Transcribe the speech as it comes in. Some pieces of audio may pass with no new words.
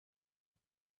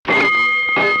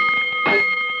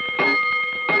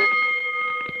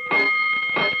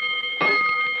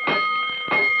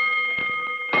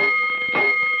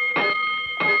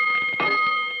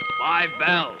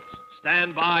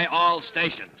Stand by all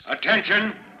stations.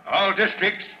 Attention, all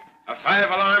districts. A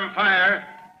 5-alarm fire.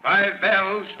 5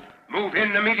 bells. Move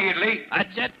in immediately.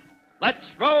 That's it. Let's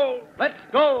roll. Let's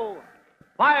go.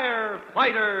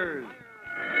 Firefighters.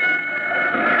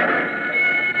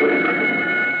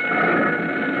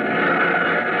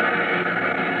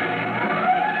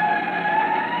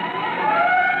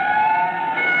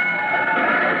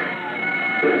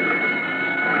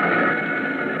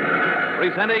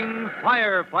 Presenting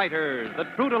Firefighters, the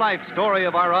true-to-life story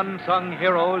of our unsung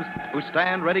heroes who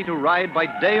stand ready to ride by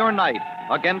day or night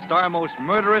against our most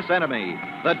murderous enemy,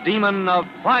 the demon of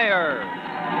fire.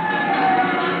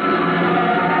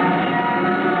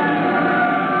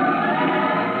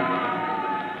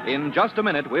 In just a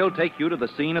minute, we'll take you to the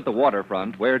scene at the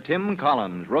waterfront where Tim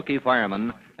Collins, rookie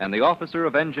fireman, and the officer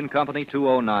of Engine Company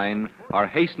 209 are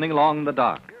hastening along the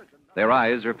dock. Their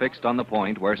eyes are fixed on the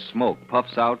point where smoke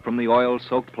puffs out from the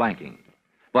oil-soaked planking.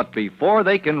 But before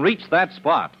they can reach that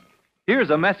spot, here's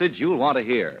a message you'll want to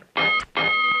hear.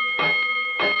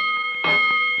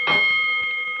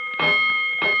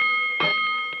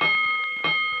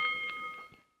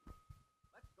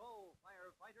 Let's go,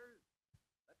 firefighters.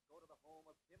 Let's go to the home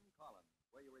of Tim Collins,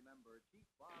 where you remember Chief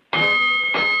Bob.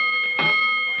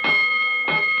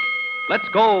 Let's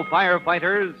go,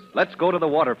 firefighters. Let's go to the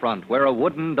waterfront, where a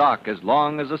wooden dock as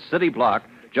long as a city block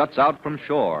juts out from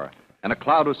shore, and a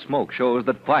cloud of smoke shows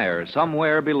that fire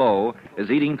somewhere below is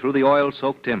eating through the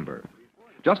oil-soaked timber.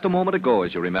 Just a moment ago,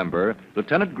 as you remember,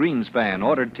 Lieutenant Greenspan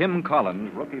ordered Tim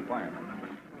Collins, rookie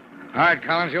fireman. All right,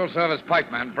 Collins, you'll serve as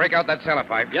pipeman. Break out that cellar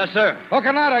pipe. Yes, sir.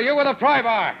 Hocanada, you with a pry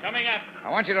bar. Coming up. I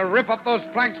want you to rip up those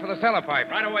planks for the cellar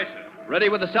pipe. Right away, sir. Ready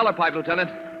with the cellar pipe, Lieutenant.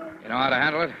 You know how to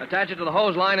handle it? Attach it to the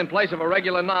hose line in place of a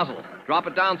regular nozzle. Drop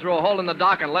it down through a hole in the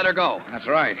dock and let her go. That's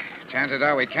right. Chances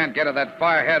are we can't get at that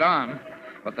fire head on.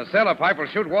 But the cellar pipe will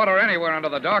shoot water anywhere under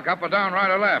the dock, up or down,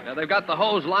 right or left. They've got the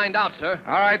hose lined out, sir.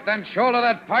 All right, then shoulder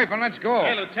that pipe and let's go.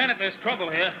 Hey, Lieutenant, there's trouble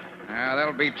here.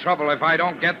 There'll be trouble if I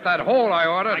don't get that hole I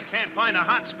ordered. I can't find a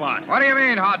hot spot. What do you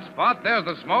mean, hot spot? There's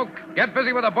the smoke. Get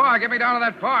busy with the bar. Get me down to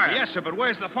that fire. Yes, sir, but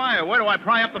where's the fire? Where do I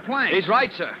pry up the plank? He's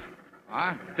right, sir.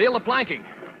 Huh? Feel the planking.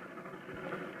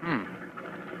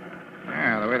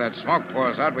 Yeah, the way that smoke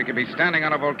pours out, we could be standing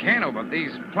on a volcano, but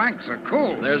these planks are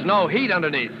cool. There's no heat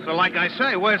underneath. So like I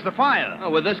say, where's the fire?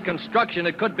 Oh, with this construction,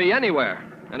 it could be anywhere.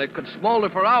 And it could smolder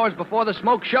for hours before the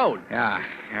smoke showed. Yeah,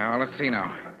 well, let's see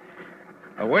now.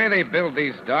 The way they build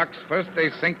these docks, first they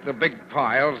sink the big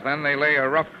piles, then they lay a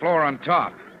rough floor on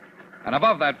top. And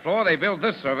above that floor, they build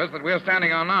this surface that we're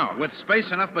standing on now. With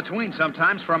space enough between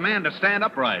sometimes for a man to stand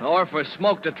upright. Or for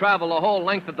smoke to travel the whole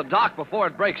length of the dock before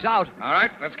it breaks out. All right,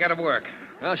 let's get to work.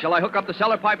 Well, shall I hook up the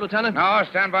cellar pipe, Lieutenant? No,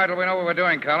 stand by till we know what we're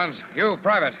doing, Collins. You,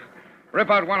 Private, rip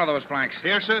out one of those planks.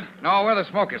 Here, sir? No, where the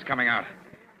smoke is coming out.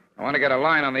 I want to get a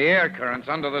line on the air currents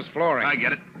under this flooring. I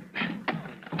get it.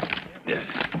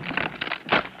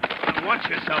 Watch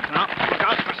yourself now. Look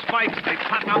out for spikes. They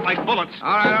pop out like bullets.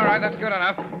 All right, that's good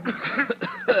enough.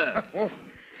 Oh,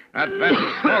 that vent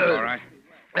is smoke, all right.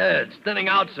 It's thinning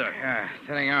out, sir. Yeah,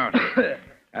 thinning out.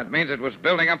 That means it was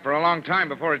building up for a long time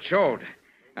before it showed.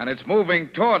 And it's moving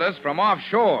toward us from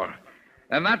offshore.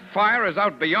 Then that fire is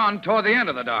out beyond toward the end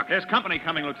of the dock. There's company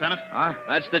coming, Lieutenant. Huh?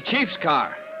 That's the chief's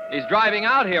car. He's driving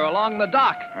out here along the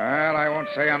dock. Well, I won't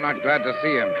say I'm not glad to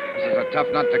see him. This is a tough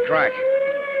nut to crack.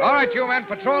 All right, you men,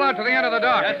 patrol out to the end of the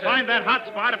dock. Yes, find that hot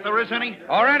spot if there is any.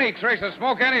 Or any trace of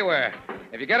smoke anywhere.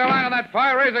 If you get a line on that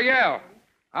fire, raise a yell.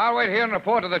 I'll wait here and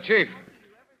report to the chief.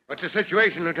 What's the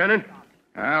situation, Lieutenant?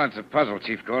 Well, it's a puzzle,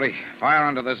 Chief Coley. Fire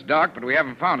under this dock, but we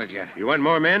haven't found it yet. You want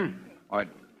more men? What?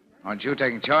 Aren't you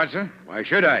taking charge, sir? Why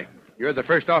should I? You're the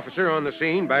first officer on the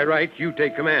scene. By right, you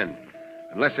take command.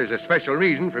 Unless there's a special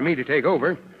reason for me to take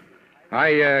over.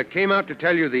 I came out to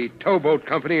tell you the towboat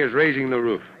company is raising the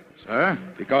roof. Sir?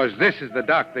 Because this is the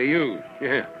dock they use.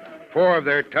 Yeah. 4 of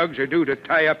their tugs are due to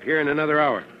tie up here in another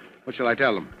hour. What shall I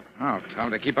tell them? Oh, tell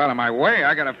them to keep out of my way.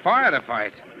 I got a fire to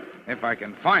fight. If I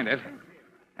can find it.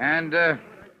 And,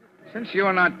 since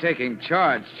you're not taking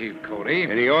charge, Chief Cody...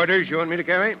 Any orders you want me to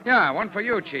carry? Yeah, one for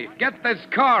you, Chief. Get this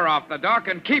car off the dock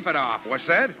and keep it off. What's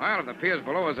that? Well, if the piers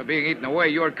below us are being eaten away,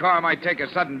 your car might take a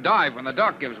sudden dive when the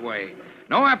dock gives way.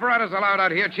 No apparatus allowed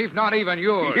out here, Chief, not even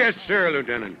yours. Yes, sir,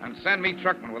 Lieutenant. And send me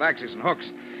truckmen with axes and hooks.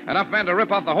 Enough men to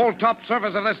rip off the whole top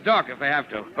surface of this dock if they have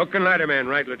to. Hook and ladder man,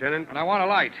 right, Lieutenant? And I want a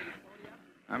light.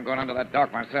 I'm going under that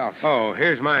dock myself. Oh,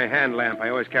 here's my hand lamp. I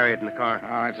always carry it in the car. All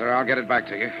right, sir. I'll get it back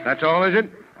to you. That's all, is it?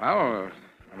 Well,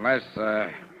 unless,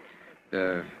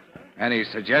 any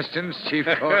suggestions, Chief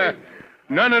Cody?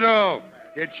 None at all.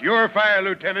 It's your fire,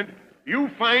 Lieutenant. You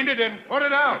find it and put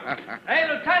it out. Hey,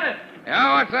 Lieutenant!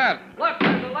 Yeah, what's that? Look,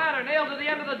 there's a ladder nailed to the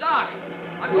end of the dock.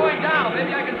 I'm going down.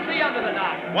 Maybe I can see under the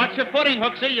dock. Watch your footing,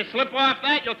 Hooksy. You slip off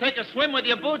that, you'll take a swim with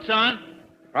your boots on.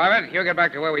 Private, you get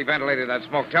back to where we ventilated that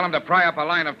smoke. Tell them to pry up a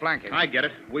line of flanking. I get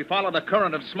it. We follow the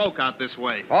current of smoke out this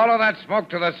way. Follow that smoke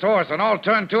to the source and all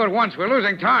turn to at once. We're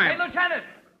losing Hey, time. Lieutenant!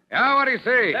 Yeah, what do you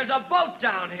see? There's a boat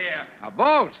down here. A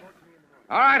boat.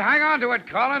 All right, hang on to it,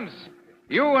 Collins.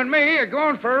 You and me are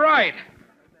going for a ride.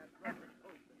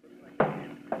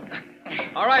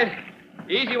 All right.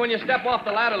 Easy when you step off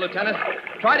the ladder, Lieutenant.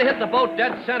 Try to hit the boat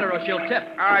dead center or she'll tip.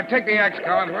 All right, take the axe,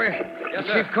 Collins, will you? Yes,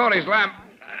 sir. Chief Cody's lamp.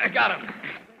 I got him.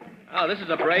 Oh, this is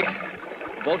a break.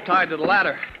 Boat tied to the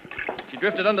ladder. She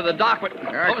drifted under the dock, but...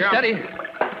 Here I come. Steady.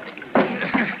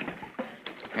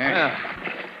 Yeah.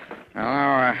 Well,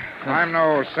 now, I'm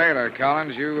no sailor,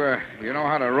 Collins. You know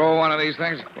how to row one of these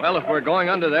things? Well, if we're going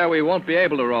under there, we won't be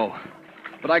able to row.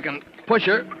 But I can push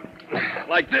her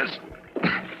like this.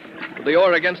 With the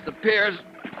oar against the piers.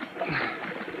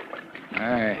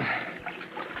 Hey.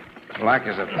 Black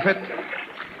as a pit.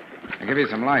 I'll give you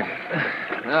some light.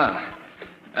 Ah,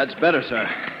 that's better, sir.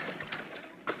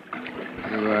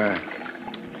 You,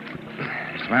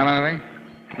 smell anything?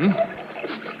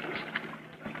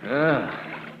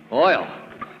 Oil.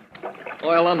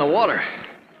 Oil on the water.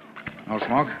 No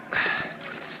smoke?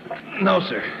 No,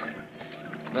 sir.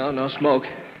 No smoke.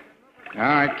 All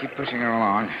right, keep pushing her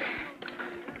along.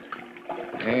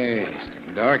 Hey, it's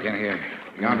getting dark in here.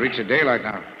 Beyond reach of daylight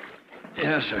now.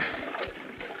 Yes, sir.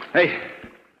 Hey,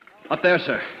 up there,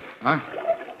 sir. Huh?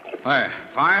 Where?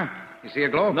 Fire? You see a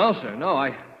glow? No, sir, no.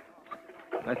 I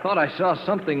thought I saw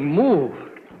something move.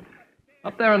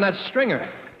 Up there on that stringer.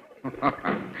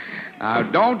 Now,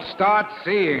 don't start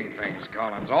seeing things,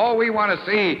 Collins. All we want to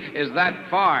see is that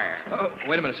fire. Oh,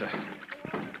 wait a minute, sir.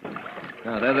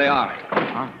 Now, there they are.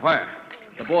 Huh? Where?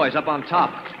 The boys up on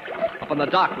top. Up on the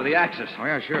dock with the axes. Oh,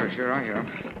 yeah, sure, I hear them.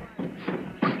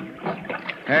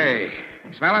 Hey,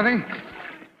 smell anything?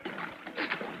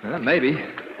 Maybe.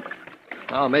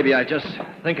 Oh, maybe I just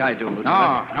think I do,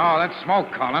 Lieutenant. No, that's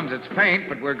smoke, Collins. It's faint,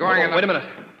 but we're going in the... Wait a minute.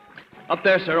 Up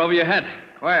there, sir, over your head.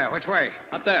 Where? Which way?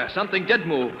 Up there. Something did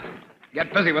move.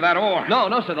 Get busy with that oar.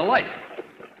 No, sir, the light.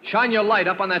 Shine your light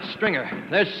up on that stringer.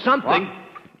 There's something.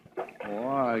 What?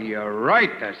 Well, you're right,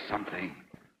 there's something.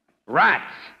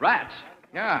 Rats. Rats?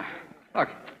 Yeah. Look.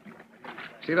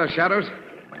 See those shadows?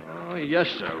 Oh, yes,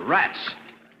 sir. Rats.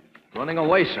 Running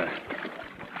away, sir.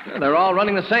 Yeah, they're all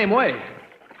running the same way.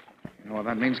 You know what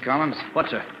that means, Collins? What,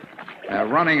 sir? They're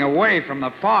running away from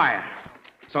the fire.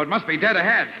 So it must be dead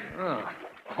ahead. Oh,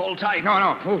 hold tight.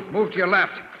 No. Move to your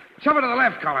left. Shove it to the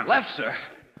left, Collins. Left, sir?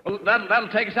 Well, that'll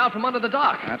take us out from under the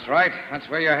dock. That's right. That's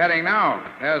where you're heading now.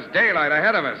 There's daylight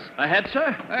ahead of us. Ahead,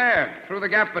 sir? There, through the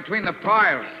gap between the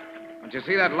piles. Don't you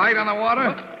see that light on the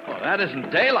water? Oh, that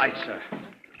isn't daylight, sir.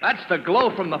 That's the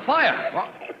glow from the fire. What?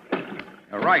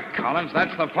 You're right, Collins.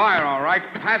 That's the fire, all right.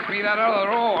 Pass me that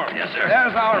other oar. Yes, sir.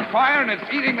 There's our fire, and it's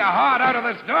eating the heart out of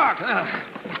this dock.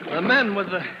 The men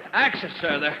with the axes,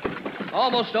 sir, they're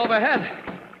almost overhead.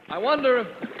 I wonder if...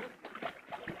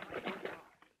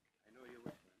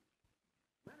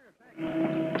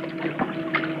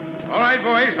 All right,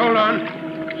 boys, hold on.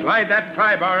 Slide that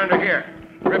pry bar under here.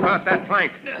 Rip out that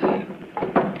plank. There's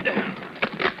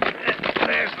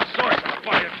the source of the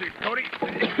fire, Chief Cody.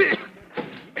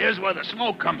 Here's where the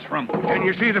smoke comes from. Can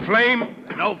you see the flame?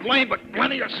 No flame, but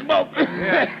plenty of smoke.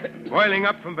 Yeah, boiling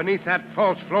up from beneath that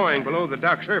false flooring below the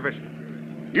dock surface.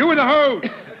 You with the hose.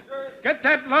 Get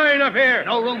that line up here.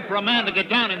 No room for a man to get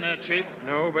down in there, Chief.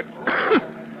 No, but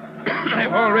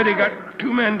I've already got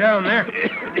 2 men down there.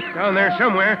 Down there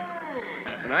somewhere.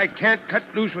 And I can't cut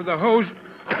loose with the hose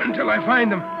until I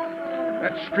find them.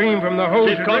 That stream from the hose...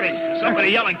 Chief Cody, somebody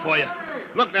yelling for you.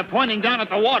 Look, they're pointing down at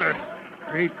the water.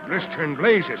 Great blistering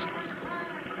blazes.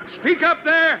 Speak up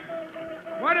there!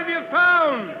 What have you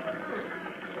found?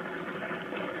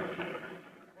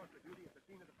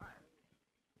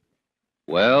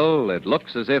 Well, it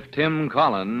looks as if Tim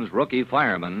Collins, rookie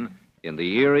fireman, in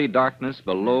the eerie darkness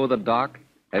below the dock,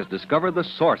 has discovered the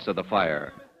source of the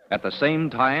fire. At the same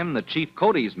time, the Chief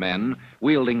Cody's men,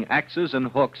 wielding axes and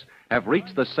hooks, have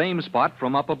reached the same spot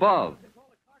from up above.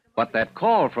 But that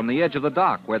call from the edge of the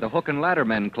dock, where the hook and ladder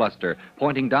men cluster,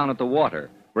 pointing down at the water,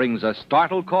 brings a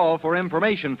startled call for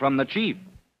information from the chief.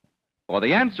 For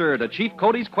the answer to Chief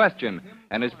Cody's question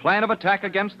and his plan of attack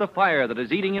against the fire that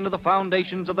is eating into the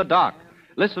foundations of the dock,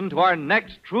 listen to our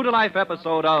next true-to-life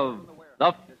episode of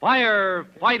The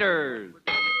Firefighters.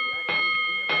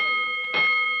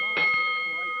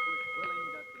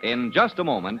 In just a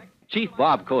moment, Chief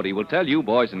Bob Cody will tell you,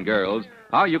 boys and girls,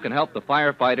 how you can help the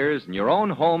firefighters in your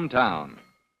own hometown.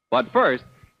 But first,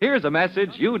 here's a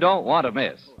message you don't want to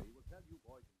miss.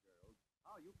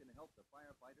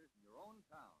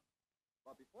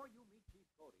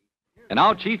 And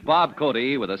now Chief Bob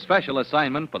Cody with a special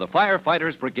assignment for the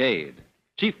Firefighters Brigade.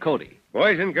 Chief Cody.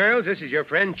 Boys and girls, this is your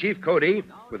friend Chief Cody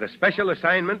with a special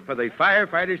assignment for the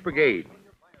Firefighters Brigade.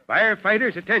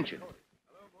 Firefighters, attention.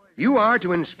 You are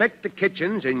to inspect the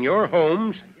kitchens in your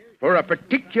homes for a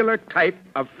particular type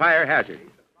of fire hazard.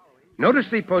 Notice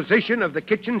the position of the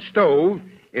kitchen stove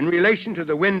in relation to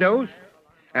the windows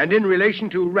and in relation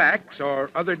to racks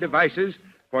or other devices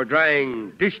for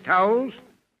drying dish towels,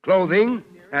 clothing,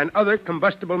 and other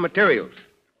combustible materials.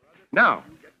 Now,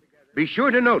 be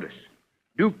sure to notice,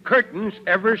 do curtains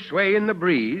ever sway in the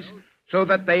breeze so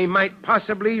that they might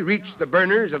possibly reach the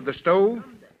burners of the stove?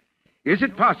 Is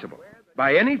it possible,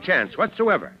 by any chance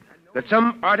whatsoever, that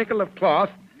some article of cloth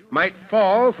might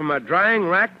fall from a drying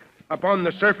rack upon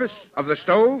the surface of the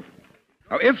stove?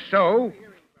 Now, if so,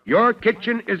 your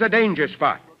kitchen is a danger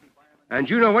spot, and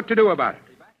you know what to do about it.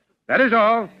 That is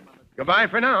all. Goodbye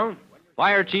for now.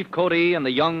 Fire Chief Cody and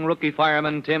the young rookie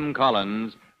fireman Tim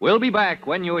Collins will be back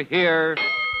when you hear...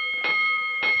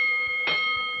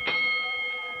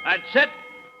 That's it.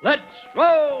 Let's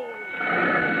roll.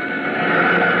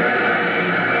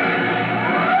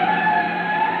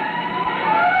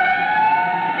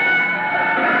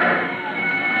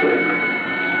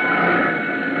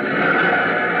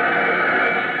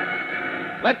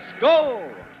 Let's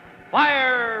go,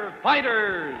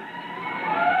 firefighters!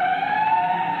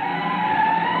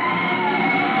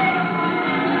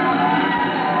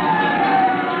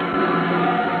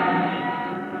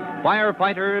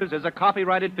 Firefighters is a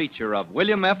copyrighted feature of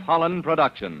William F. Holland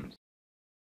Productions.